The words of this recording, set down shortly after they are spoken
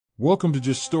Welcome to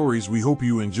Just Stories. We hope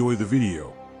you enjoy the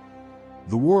video.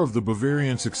 The War of the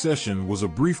Bavarian Succession was a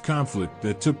brief conflict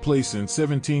that took place in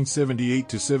 1778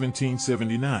 to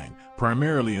 1779,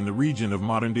 primarily in the region of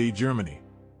modern-day Germany.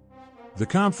 The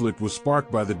conflict was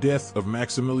sparked by the death of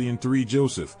Maximilian III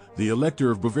Joseph, the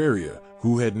Elector of Bavaria,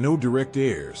 who had no direct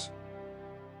heirs.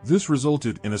 This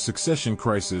resulted in a succession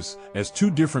crisis, as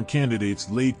two different candidates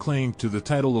laid claim to the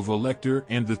title of Elector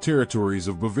and the territories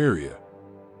of Bavaria.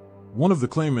 One of the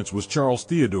claimants was Charles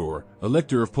Theodore,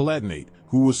 Elector of Palatinate,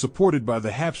 who was supported by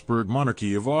the Habsburg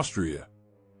monarchy of Austria.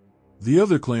 The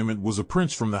other claimant was a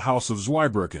prince from the House of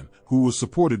Zweibrücken, who was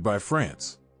supported by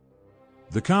France.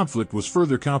 The conflict was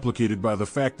further complicated by the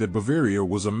fact that Bavaria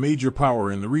was a major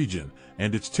power in the region,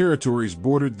 and its territories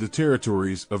bordered the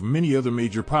territories of many other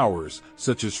major powers,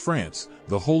 such as France,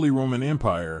 the Holy Roman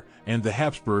Empire, and the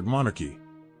Habsburg monarchy.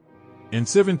 In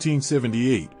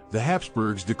 1778, the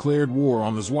Habsburgs declared war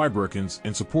on the Zweibrückens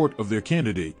in support of their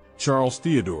candidate, Charles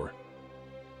Theodore.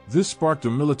 This sparked a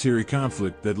military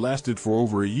conflict that lasted for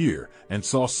over a year and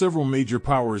saw several major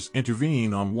powers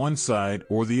intervene on one side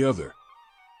or the other.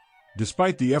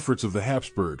 Despite the efforts of the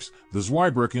Habsburgs, the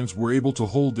Zweibrückens were able to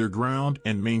hold their ground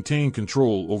and maintain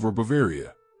control over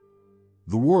Bavaria.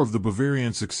 The War of the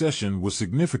Bavarian Succession was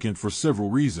significant for several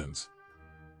reasons.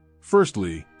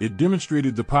 Firstly, it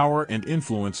demonstrated the power and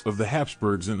influence of the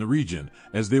Habsburgs in the region,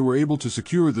 as they were able to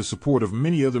secure the support of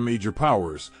many other major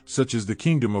powers, such as the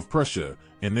Kingdom of Prussia,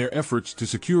 in their efforts to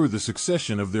secure the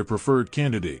succession of their preferred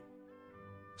candidate.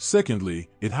 Secondly,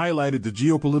 it highlighted the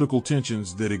geopolitical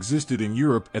tensions that existed in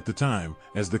Europe at the time,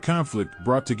 as the conflict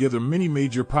brought together many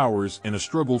major powers in a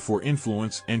struggle for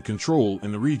influence and control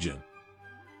in the region.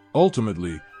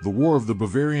 Ultimately, the War of the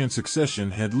Bavarian Succession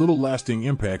had little lasting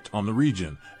impact on the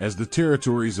region, as the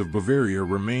territories of Bavaria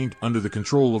remained under the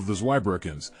control of the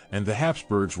Zweibrückens, and the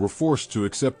Habsburgs were forced to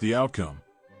accept the outcome.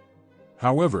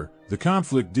 However, the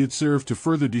conflict did serve to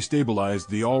further destabilize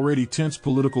the already tense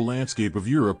political landscape of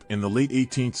Europe in the late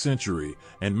 18th century,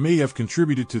 and may have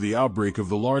contributed to the outbreak of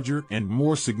the larger and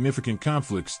more significant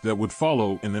conflicts that would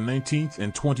follow in the 19th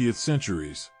and 20th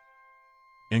centuries.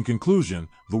 In conclusion,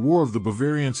 the War of the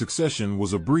Bavarian Succession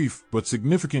was a brief but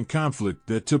significant conflict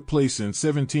that took place in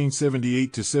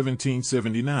 1778 to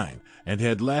 1779, and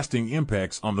had lasting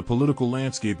impacts on the political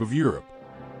landscape of Europe.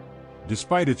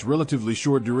 Despite its relatively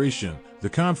short duration, the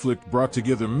conflict brought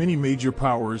together many major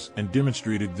powers and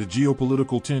demonstrated the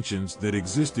geopolitical tensions that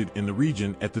existed in the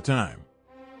region at the time.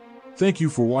 Thank you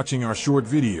for watching our short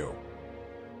video.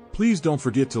 Please don't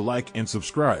forget to like and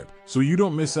subscribe, so you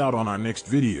don't miss out on our next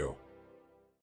video.